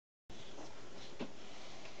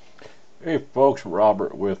Hey folks,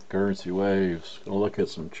 Robert with Currency Waves. Gonna look at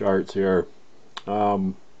some charts here.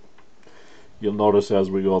 Um, you'll notice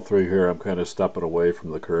as we go through here, I'm kind of stepping away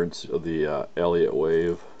from the currency of the Elliott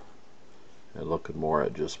wave and looking more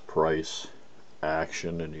at just price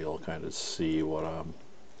action, and you'll kind of see what I'm.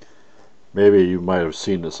 Maybe you might have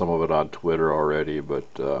seen some of it on Twitter already, but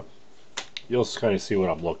you'll kind of see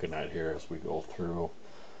what I'm looking at here as we go through.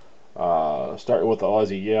 Starting with the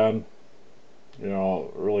Aussie yen.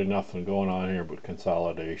 Really nothing going on here but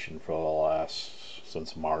consolidation for the last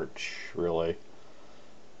since March, really.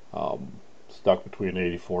 Stuck between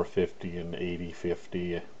 84.50 and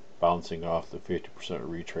 80.50, bouncing off the 50%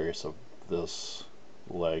 retrace of this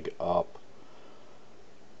leg up.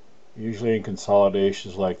 Usually in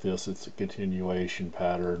consolidations like this, it's a continuation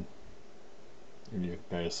pattern, and you can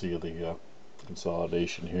kind of see the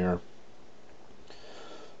consolidation here.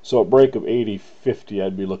 So a break of 80.50,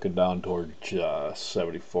 I'd be looking down towards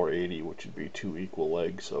 74.80, which would be two equal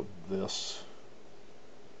legs of this.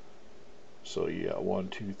 So you got 1,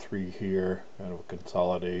 2, 3 here, kind of a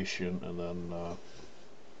consolidation, and then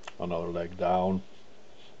another leg down.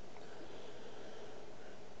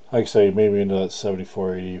 Like I say, maybe into that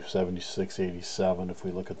 74.80, 76.87 if we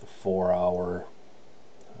look at the 4 hour.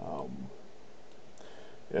 Um,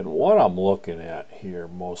 and what I'm looking at here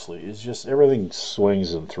mostly is just everything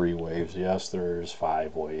swings in three waves. Yes, there's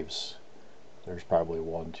 5 waves. There's probably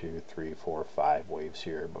 1, 2, 3, 4, 5 waves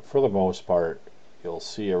here, but for the most part, you'll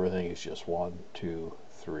see everything is just 1, 2,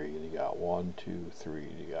 3. And you got 1, 2, 3.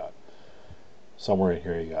 You got somewhere in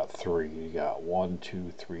here. You got 3. You got 1,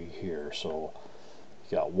 2, 3 here. So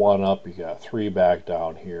you got 1 up. You got 3 back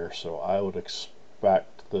down here. So I would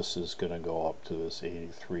expect this is going to go up to this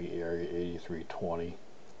 83 area, 83.20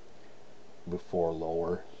 before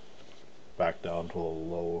lower, back down to the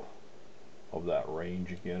low of that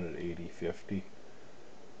range again at 80.50.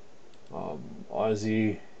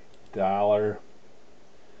 Aussie dollar,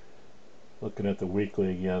 looking at the weekly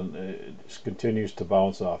again, it just continues to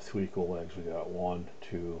bounce off two equal legs. We got 1,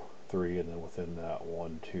 2, 3, and then within that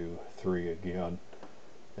 1, 2, 3 again.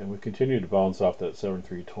 And we continue to bounce off that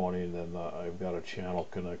 73.20, and then I've got a channel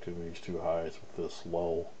connecting these two highs with this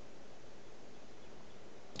low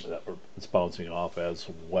that it's bouncing off as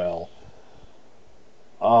well.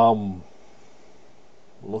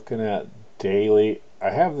 Looking at daily, I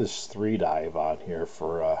have this 3 dive on here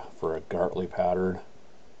for a Gartley pattern.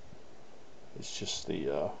 It's just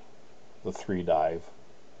the 3 dive.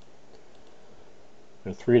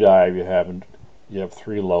 In 3 dive, you have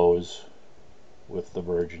 3 lows with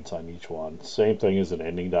divergence on each one. Same thing as an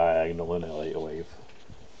ending diagonal in Elliott wave.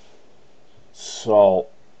 So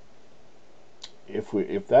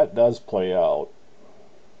if that does play out,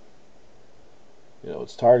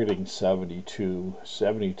 it's targeting 72.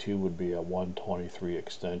 72 would be a 123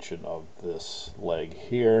 extension of this leg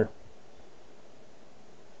here.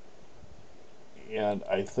 And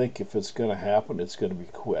I think if it's going to happen, it's going to be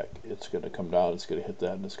quick. It's going to come down, it's going to hit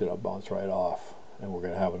that, and it's going to bounce right off. And we're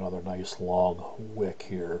going to have another nice long wick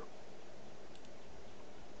here.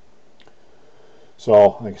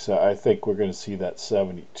 So, like I said, I think we're going to see that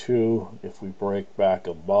 72. If we break back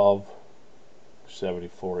above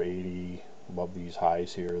 74.80, above these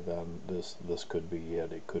highs here, then this could be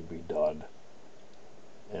it. It could be done.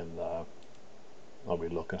 And I'll be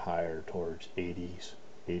looking higher towards 80s,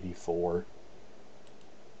 84.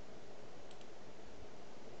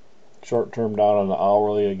 Short term down on the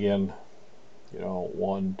hourly again,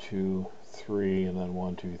 1, 2, 3, and then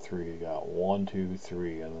 1, 2, 3. You got 1, 2,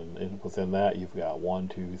 3, and then within that you've got 1,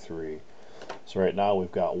 2, 3. So right now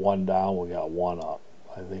we've got 1 down, we got 1 up.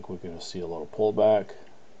 I think we're going to see a little pullback,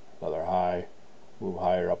 another high, move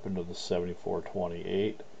higher up into the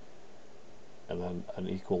 74.28, and then an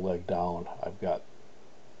equal leg down. I've got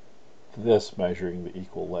this measuring the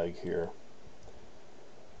equal leg here.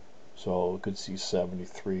 So we could see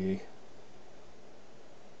 73.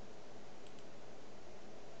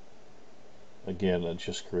 Again, it's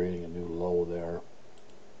just creating a new low there.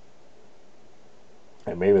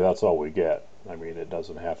 And maybe that's all we get. I mean, it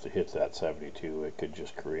doesn't have to hit that 72. It could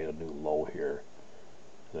just create a new low here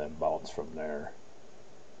and then bounce from there.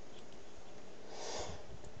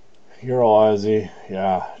 Euro Aussie,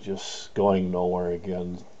 yeah, just going nowhere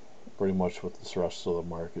again. Pretty much with the rest of the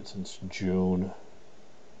market since June.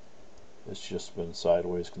 It's just been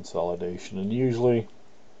sideways consolidation, and usually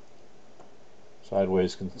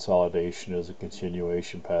sideways consolidation is a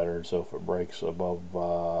continuation pattern. So if it breaks above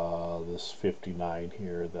this 59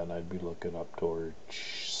 here, then I'd be looking up towards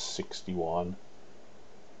 61.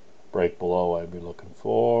 Break below, I'd be looking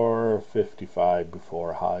for 55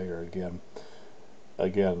 before higher again.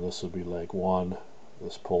 Again, this would be leg 1,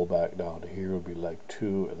 This pullback down to here would be leg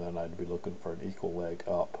 2, and then I'd be looking for an equal leg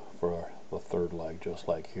up for the third leg, just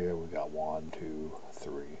like here. We got 1, 2,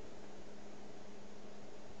 3.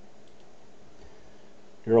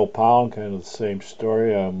 Euro pound, kind of the same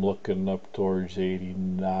story. I'm looking up towards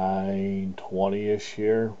 89.20-ish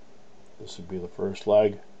here. This would be the first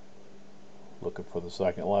leg. Looking for the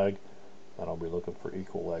second leg. Then I'll be looking for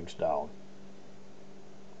equal legs down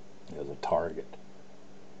as a target.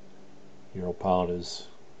 Euro pound has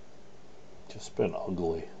just been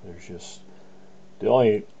ugly. There's just the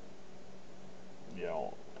only,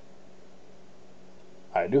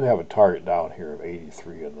 I do have a target down here of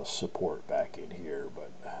 83 and the support back in here, but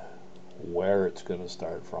where it's going to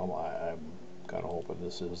start from, I'm kind of hoping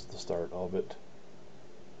this is the start of it.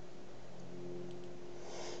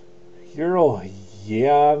 Euro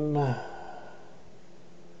yen.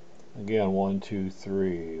 Again, 1, 2,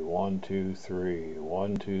 3, 1, 2, 3,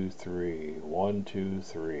 1, 2, 3, 1, 2,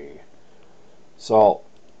 3. So,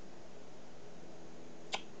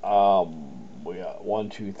 we got 1,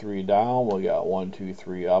 2, 3 down. We got 1, 2,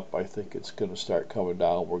 3 up. I think it's going to start coming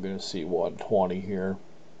down. We're going to see 120 here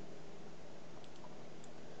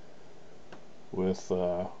with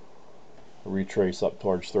a retrace up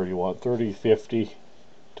towards 31, 30, 50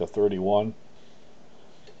 to 31.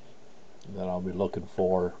 And then I'll be looking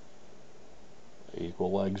for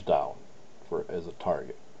equal legs down as a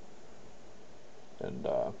target. And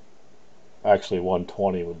actually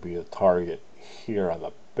 120 would be a target here on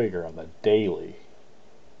the daily.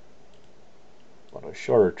 But a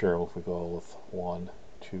shorter term, if we go with 1,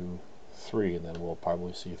 2, 3, and then we'll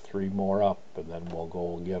probably see 3 more up, and then we'll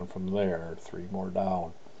go again from there, 3 more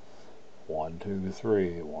down. 1, 2,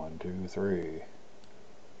 3, 1, 2, 3.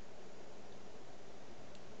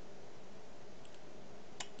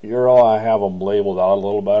 Euro, I have them labeled out a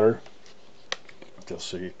little better, just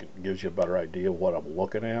so it gives you a better idea of what I'm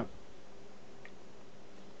looking at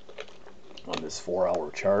on this 4-hour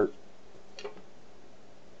chart.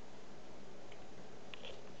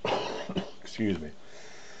 Excuse me.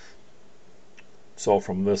 So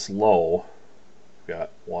from this low, we've got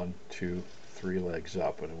 1, 2, 3 legs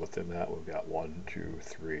up, and within that we've got 1, 2,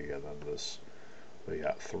 3, and then this we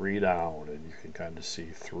got 3 down, and you can kind of see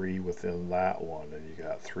 3 within that one, and you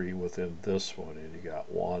got 3 within this one, and you got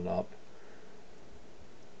 1 up,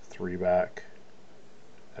 3 back,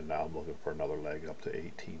 and now I'm looking for another leg up to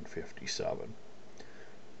 1857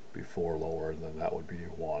 before lower, and then that would be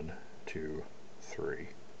 1, 2, 3.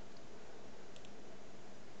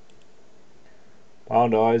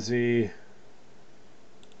 Pound Aussie.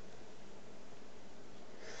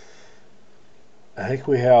 I think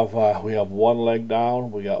we have 1 leg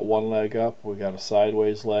down, we got 1 leg up, we got a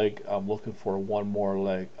sideways leg. I'm looking for 1 more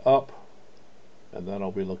leg up, and then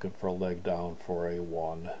I'll be looking for a leg down for a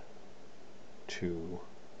 1, 2,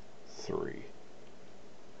 3.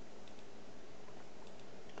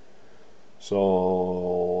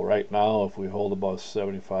 So right now, if we hold above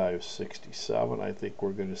 75.67, I think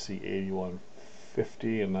we're going to see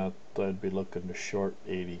 81.50, and I'd be looking to short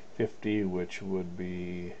 80.50, which would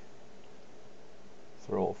be,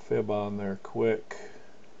 throw a fib on there quick.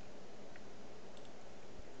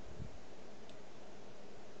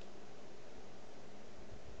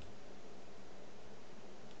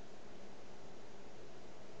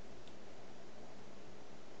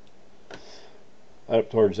 Up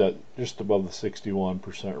towards that, just above the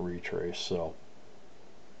 61% retrace. So,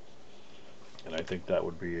 and I think that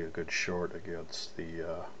would be a good short against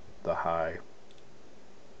the high.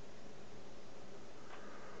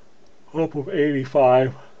 Up of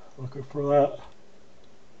 85, looking for that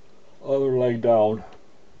other leg down.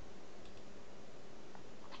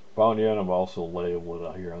 Pound yen, I'm also labeled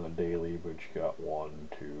out here on the daily, but you got 1,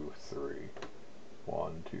 2, 3,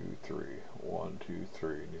 1, 2, 3, 1, 2,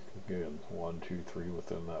 3, and you can again 1, 2, 3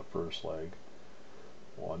 within that first leg.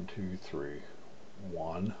 1, 2, 3,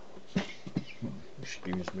 1.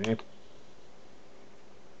 Excuse me.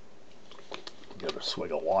 Get a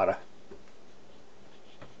swig of water.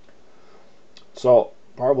 So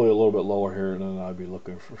probably a little bit lower here, and then I'd be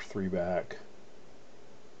looking for 3 back.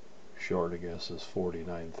 Short, I guess, is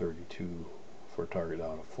 49.32 for a target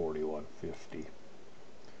down of 41.50.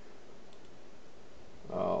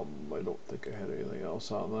 I don't think I had anything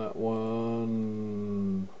else on that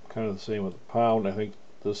one. Kind of the same with the pound. I think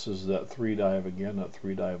this is that 3 dive again. That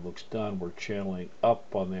 3 dive looks done. We're channeling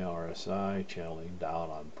up on the RSI, channeling down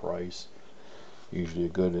on price. Usually a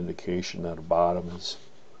good indication that a bottom is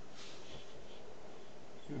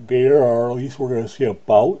there, or at least we're going to see a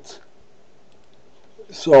bounce.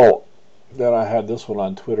 So then I had this one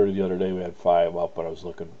on Twitter the other day. We had 5 up, but I was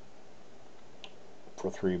looking for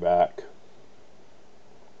 3 back.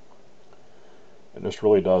 And this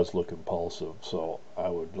really does look impulsive, so I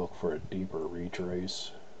would look for a deeper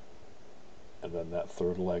retrace and then that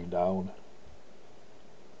third leg down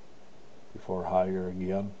before higher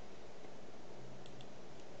again.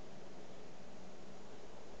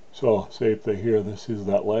 So same thing here, this is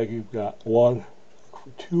that leg, you've got 1,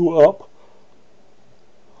 2 up,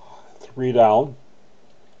 3 down,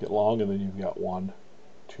 get long, and then you've got 1,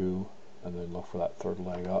 2, and then look for that third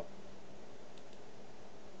leg up.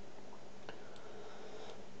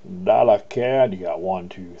 Dollar CAD, you got 1,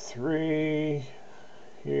 2, 3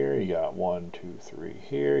 here, you got 1, 2, 3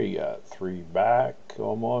 here, you got 3 back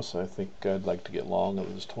almost. I think I'd like to get long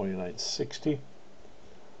of this 29.60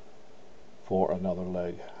 for another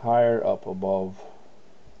leg higher up above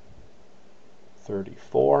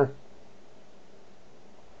 34.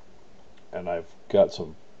 And I've got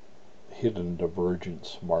some hidden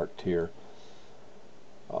divergence marked here.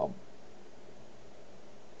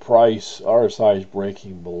 Price RSI is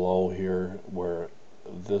breaking below here where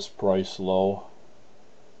this price low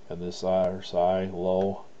and this RSI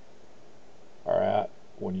low are at.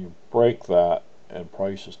 When you break that and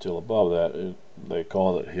price is still above that, they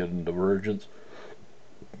call it hidden divergence,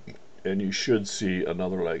 and you should see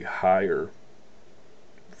another leg higher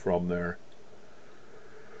from there.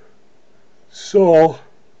 So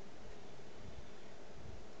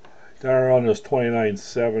down around this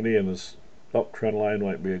 29.70 and this uptrend line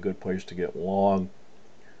might be a good place to get long.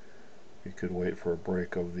 You could wait for a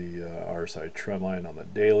break of the RSI trend line on the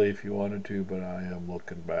daily if you wanted to, but I am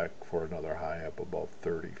looking back for another high up above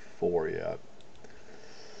 34 yet.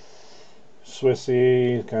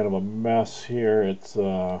 Swissy, kind of a mess here. It's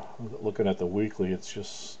looking at the weekly, it's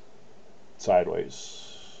just sideways.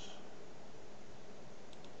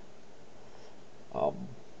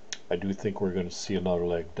 I do think we're going to see another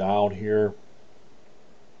leg down here,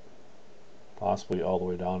 possibly all the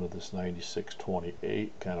way down to this 96.28,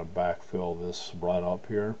 kind of backfill this run up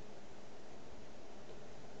here.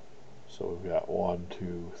 So we've got 1,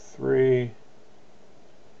 2, 3,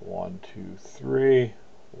 1, 2, 3,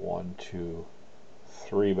 1, 2,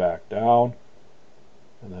 3 back down,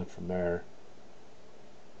 and then from there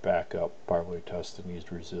back up, probably testing these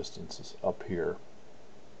resistances up here.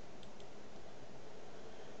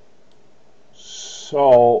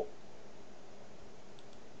 So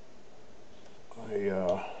let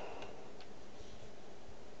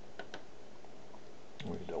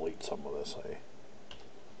me delete some of this.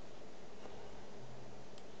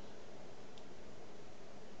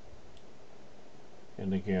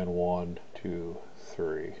 And again, 1, 2,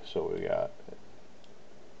 3. So we got,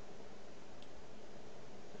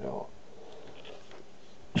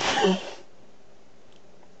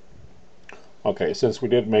 okay, since we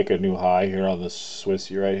did make a new high here on this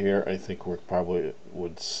Swissy right here, I think we probably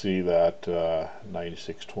would see that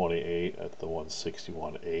 96.28 at the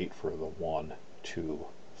 161.8 for the 1, 2,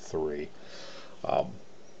 3.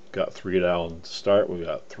 Got 3 down to start. We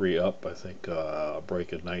got 3 up. I think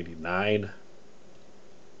break at 99.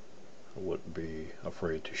 I wouldn't be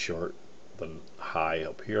afraid to short the high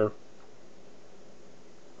up here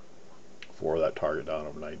for that target down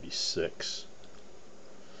of 96.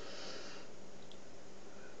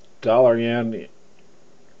 Dollar yen,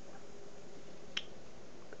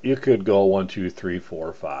 you could go 1, 2, 3,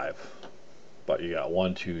 4, 5, but you got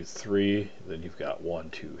 1, 2, 3, then you've got 1,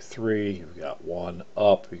 2, 3, you've got 1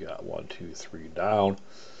 up, you got 1, 2, 3 down.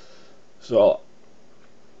 So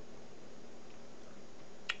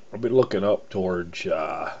I'll be looking up towards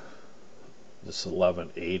this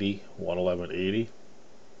 1180, 111.80,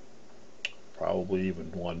 probably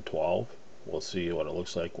even 112. We'll see what it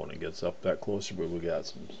looks like when it gets up that closer, but we got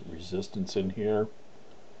some resistance in here,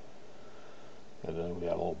 and then we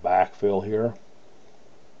got a little backfill here.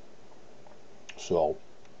 So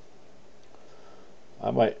I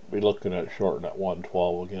might be looking at shorting at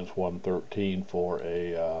 112 against 113 for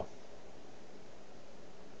a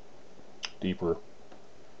deeper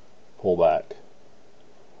pullback.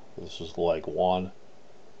 This is leg 1.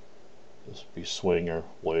 This would be swing or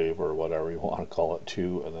wave or whatever you want to call it,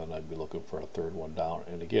 2, and then I'd be looking for a third one down.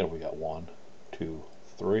 And again, we got 1, 2,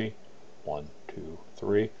 3, 1, 2,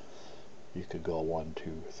 3. You could go 1,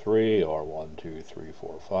 2, 3, or 1, 2, 3,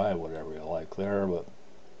 4, 5, whatever you like there. But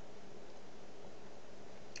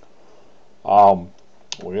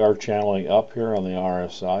we are channeling up here on the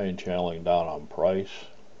RSI and channeling down on price,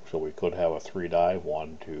 so we could have a 3 dive.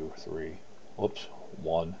 1, 2, 3. Whoops.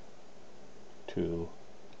 1, 2,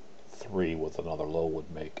 3 with another low would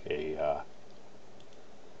make a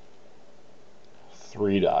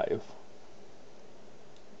 3 dive.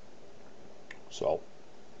 So,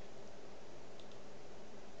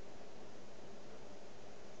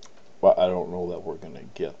 but I don't know that we're going to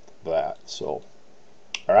get that. So,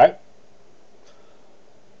 all right.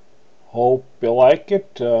 Hope you like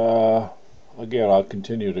it. Again, I'll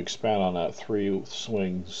continue to expand on that 3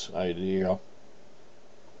 swings idea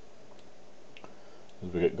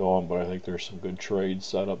as we get going, but I think there's some good trade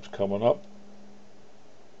setups coming up.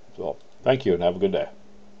 So, thank you and have a good day.